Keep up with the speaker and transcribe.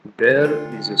There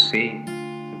is a saying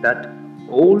that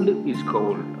old is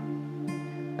gold,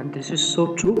 and this is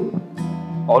so true.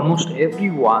 Almost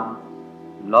everyone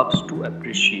loves to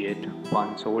appreciate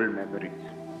one's old memories.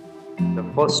 The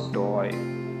first toy,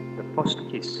 the first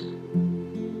kiss,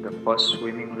 the first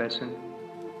swimming lesson,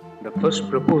 the first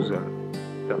proposal,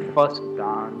 the first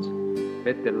dance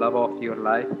with the love of your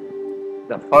life,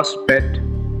 the first pet,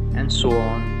 and so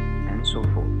on and so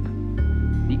forth.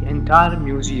 The entire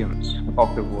museums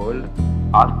of the world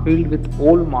are filled with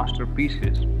old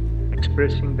masterpieces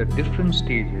expressing the different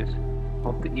stages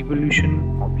of the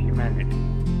evolution of humanity.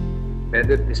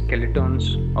 Whether the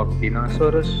skeletons of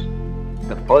dinosaurs,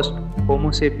 the first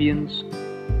Homo sapiens,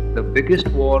 the biggest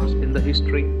wars in the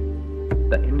history,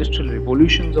 the industrial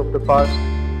revolutions of the past,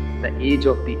 the age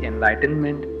of the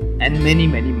Enlightenment, and many,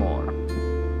 many more.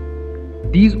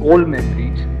 These old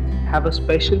memories have a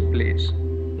special place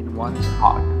in one's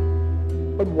heart.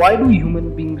 But why do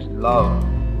human beings love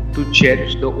to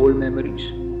cherish the old memories?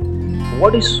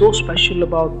 What is so special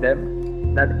about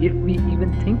them that if we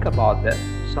even think about them,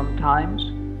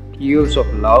 sometimes tears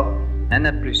of love and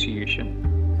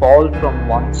appreciation fall from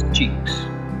one's cheeks?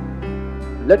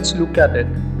 Let's look at it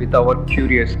with our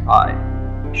curious eye,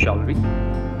 shall we?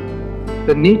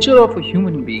 The nature of a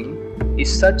human being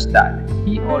is such that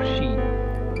he or she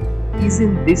is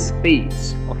in this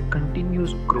phase of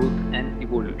continuous growth and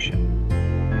evolution.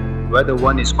 Whether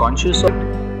one is conscious of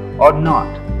it or not,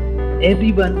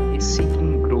 everyone is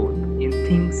seeking growth in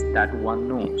things that one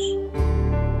knows.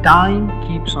 Time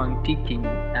keeps on ticking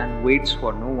and waits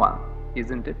for no one,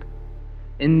 isn't it?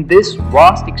 In this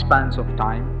vast expanse of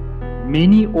time,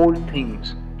 many old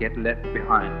things get left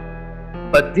behind.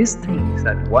 But these things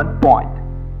at one point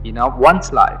in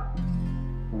one's life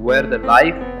were the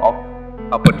life of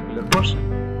a particular person.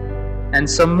 And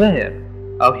somewhere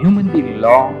a human being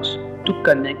longs to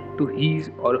connect to his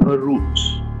or her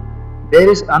roots. There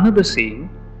is another saying,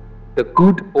 the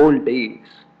good old days,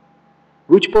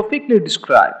 which perfectly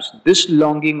describes this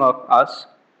longing of us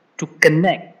to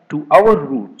connect to our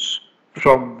roots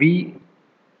from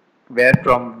where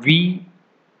we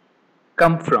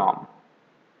come from.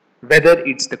 Whether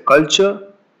it's the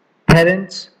culture,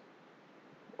 parents,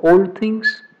 old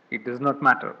things, it does not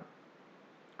matter.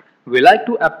 We like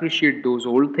to appreciate those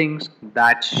old things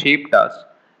that shaped us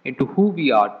into who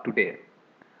we are today.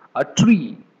 A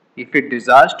tree, if it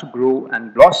desires to grow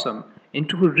and blossom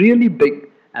into a really big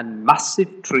and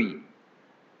massive tree,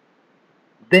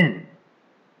 then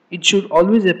it should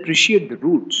always appreciate the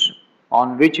roots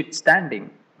on which it's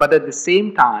standing, but at the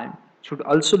same time should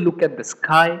also look at the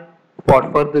sky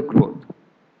for further growth.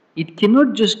 It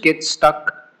cannot just get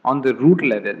stuck on the root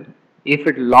level if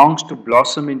it longs to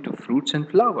blossom into fruits and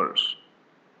flowers.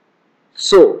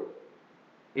 So,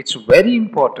 it's very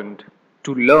important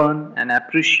to learn and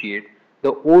appreciate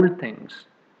the old things,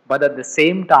 but at the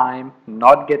same time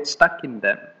not get stuck in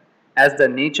them, as the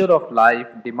nature of life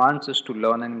demands us to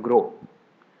learn and grow.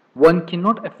 One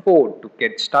cannot afford to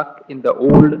get stuck in the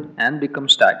old and become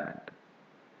stagnant.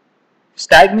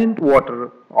 Stagnant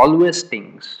water always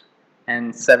stings,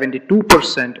 and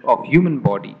 72% of human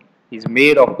body is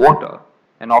made of water,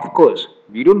 and of course,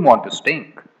 we don't want to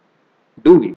stink, do we?